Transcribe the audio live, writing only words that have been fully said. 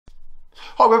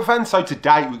Hi Weber fans, so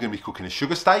today we're going to be cooking a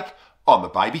sugar steak on the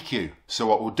BBQ. So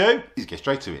what we'll do is get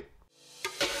straight to it.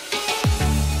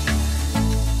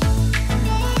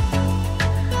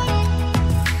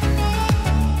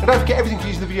 And don't forget, everything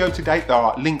used in the video today, there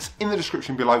are links in the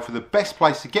description below for the best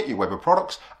place to get your Weber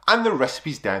products and the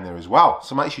recipes down there as well.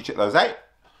 So make sure you check those out.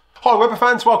 Hi Weber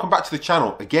fans, welcome back to the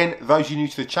channel. Again, those of you new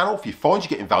to the channel, if you find you're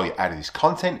getting value out of this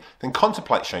content, then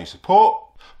contemplate showing support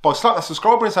by slapping that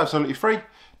subscribe button. It's absolutely free.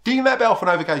 Ding that bell for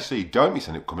notifications so you don't miss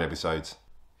any upcoming episodes.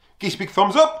 Give us a big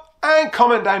thumbs up and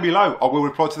comment down below. I will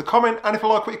reply to the comment, and if I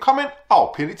like what you comment, I'll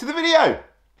pin it to the video.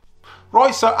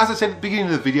 Right, so as I said at the beginning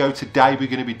of the video, today we're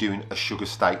going to be doing a sugar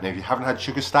steak. Now if you haven't had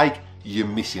sugar steak, you're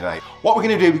missing out. What we're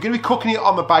going to do, we're going to be cooking it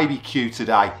on the BBQ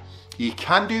today. You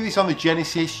can do this on the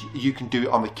Genesis, you can do it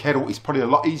on the Kettle. It's probably a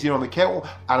lot easier on the Kettle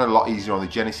and a lot easier on the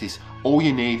Genesis. All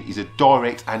you need is a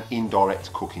direct and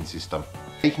indirect cooking system.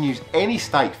 You can use any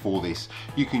steak for this.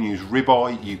 You can use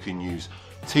ribeye, you can use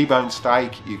T-bone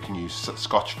steak, you can use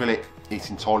Scotch fillet. It's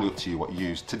entirely up to you what you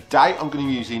use. Today I'm going to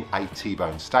be using a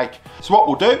T-bone steak. So what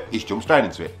we'll do is jump straight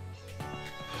into it.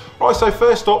 Right, so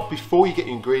first up, before you get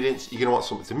your ingredients, you're going to want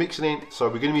something to mix it in. So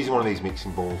we're going to be using one of these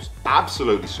mixing bowls.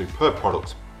 Absolutely superb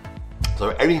product. So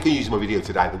everything you can use in my video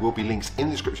today, there will be links in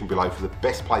the description below for the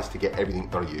best place to get everything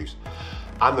that I use.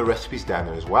 And the recipes down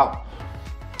there as well.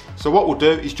 So what we'll do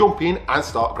is jump in and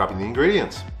start grabbing the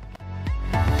ingredients.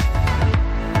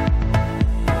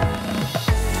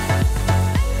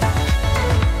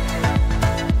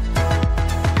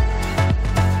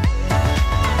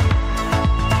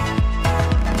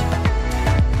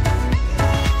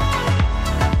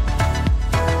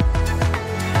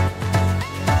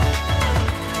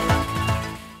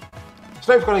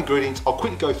 So now we've got ingredients, I'll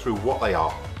quickly go through what they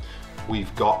are.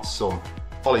 We've got some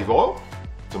olive oil,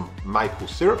 some maple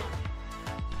syrup.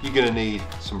 You're going to need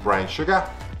some brown sugar,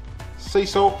 sea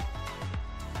salt,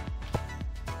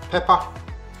 pepper,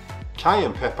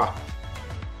 cayenne pepper,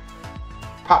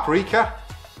 paprika,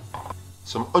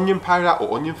 some onion powder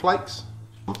or onion flakes,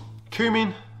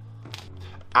 cumin,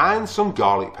 and some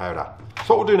garlic powder.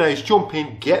 So what we'll do now is jump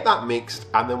in, get that mixed,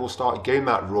 and then we'll start getting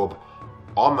that rub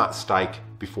on that steak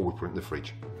before we put it in the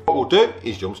fridge. What we'll do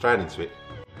is jump straight into it.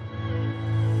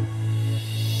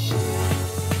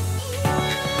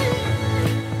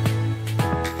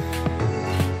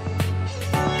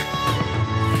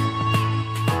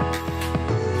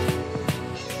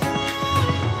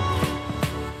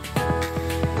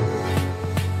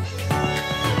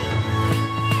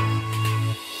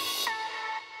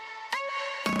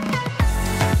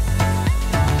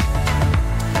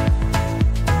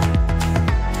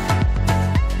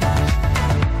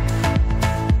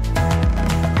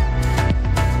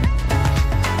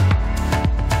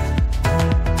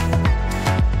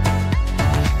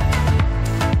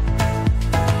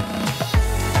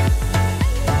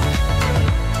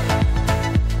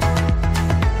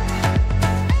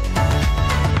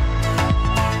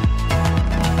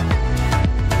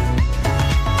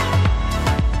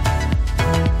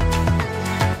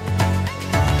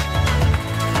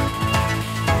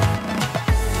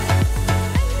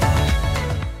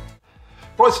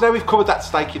 Right, so now we've covered that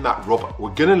steak in that rub,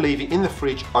 we're going to leave it in the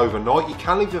fridge overnight. You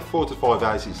can leave it for 4 to 5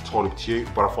 hours, it's entirely up to you,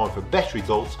 but I find for better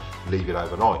results, leave it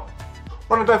overnight.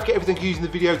 Right, and don't forget everything you use in the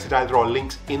video today, there are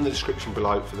links in the description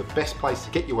below for the best place to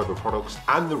get your Weber products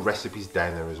and the recipes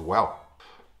down there as well.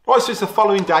 Right, so it's the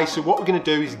following day, so what we're going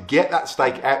to do is get that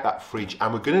steak out that fridge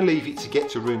and we're going to leave it to get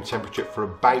to room temperature for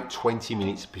about 20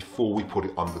 minutes before we put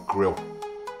it on the grill.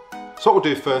 So what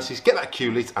we'll do first is get that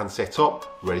Q lit and set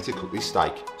up, ready to cook this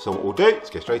steak. So what we'll do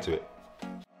is get straight to it.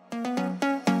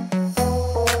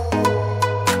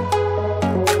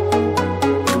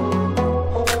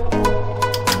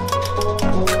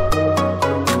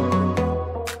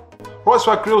 Right,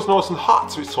 so our grill's nice and hot,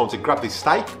 so it's time to grab this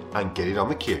steak and get it on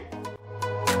the Q.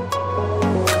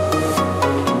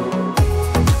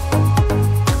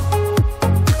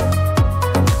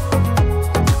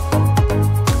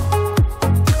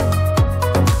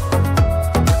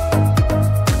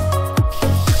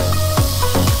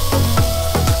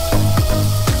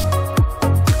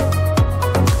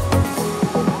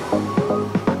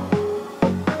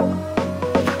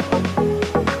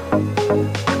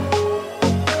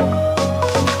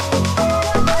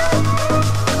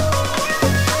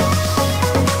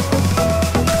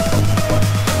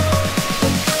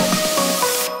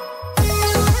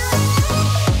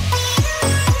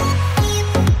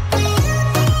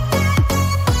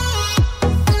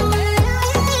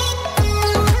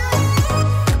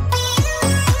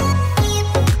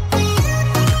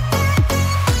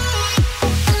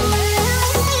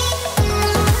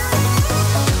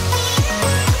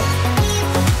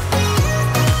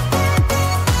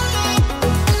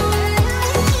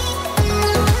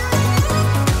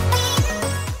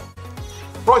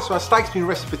 so our steak's been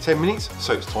rested for 10 minutes,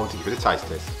 so it's time to give it a taste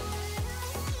test.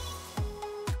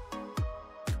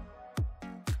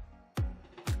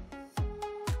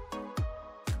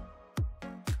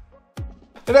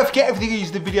 Now don't forget, everything you use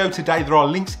in the video today, there are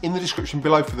links in the description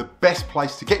below for the best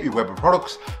place to get your Weber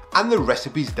products, and the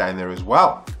recipes down there as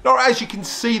well. Now, as you can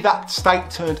see, that steak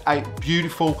turned out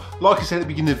beautiful. Like I said at the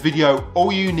beginning of the video,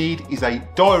 all you need is a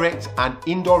direct and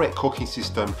indirect cooking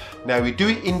system. Now, we do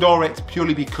it indirect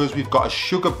purely because we've got a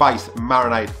sugar-based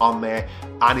marinade on there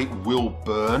and it will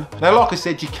burn. Now, like I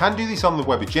said, you can do this on the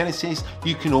Weber Genesis.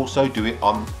 You can also do it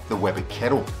on the Weber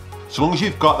Kettle. So long as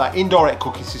you've got that indirect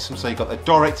cooking system, so you've got the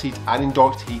direct heat and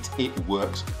indirect heat, it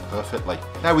works perfectly.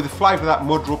 Now with the flavour of that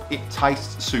mud rub, it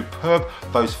tastes superb.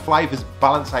 Those flavours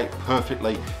balance out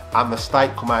perfectly and the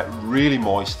steak come out really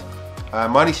moist.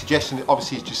 My only suggestion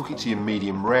obviously is just cook it to your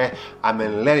medium rare and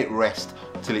then let it rest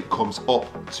till it comes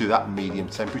up to that medium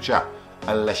temperature,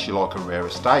 unless you like a rarer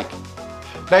steak.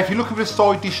 Now if you're looking for a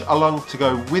side dish along to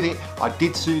go with it, I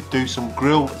did do some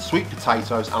grilled sweet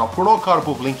potatoes, and I'll put an on card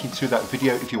above link into that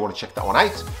video if you want to check that one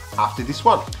out after this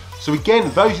one. So again,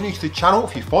 those new to the channel,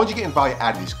 if you find you're getting value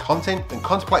out of this content, then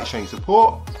contemplate showing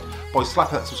support by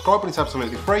slapping that subscribe button. It's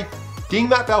absolutely free. Ding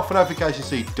that bell for notifications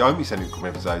so you don't miss any upcoming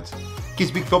episodes. Give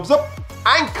us a big thumbs up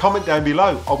and comment down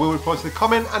below. I will reply to the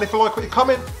comment, and if I like what you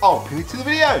comment, I'll pin it to the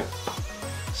video.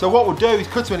 So what we'll do is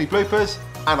cut to any bloopers,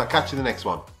 and I'll catch you in the next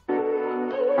one.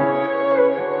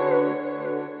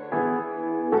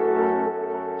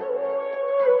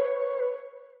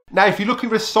 Now, if you're looking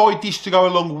for a side dish to go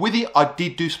along with it, I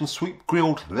did do some sweet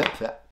grilled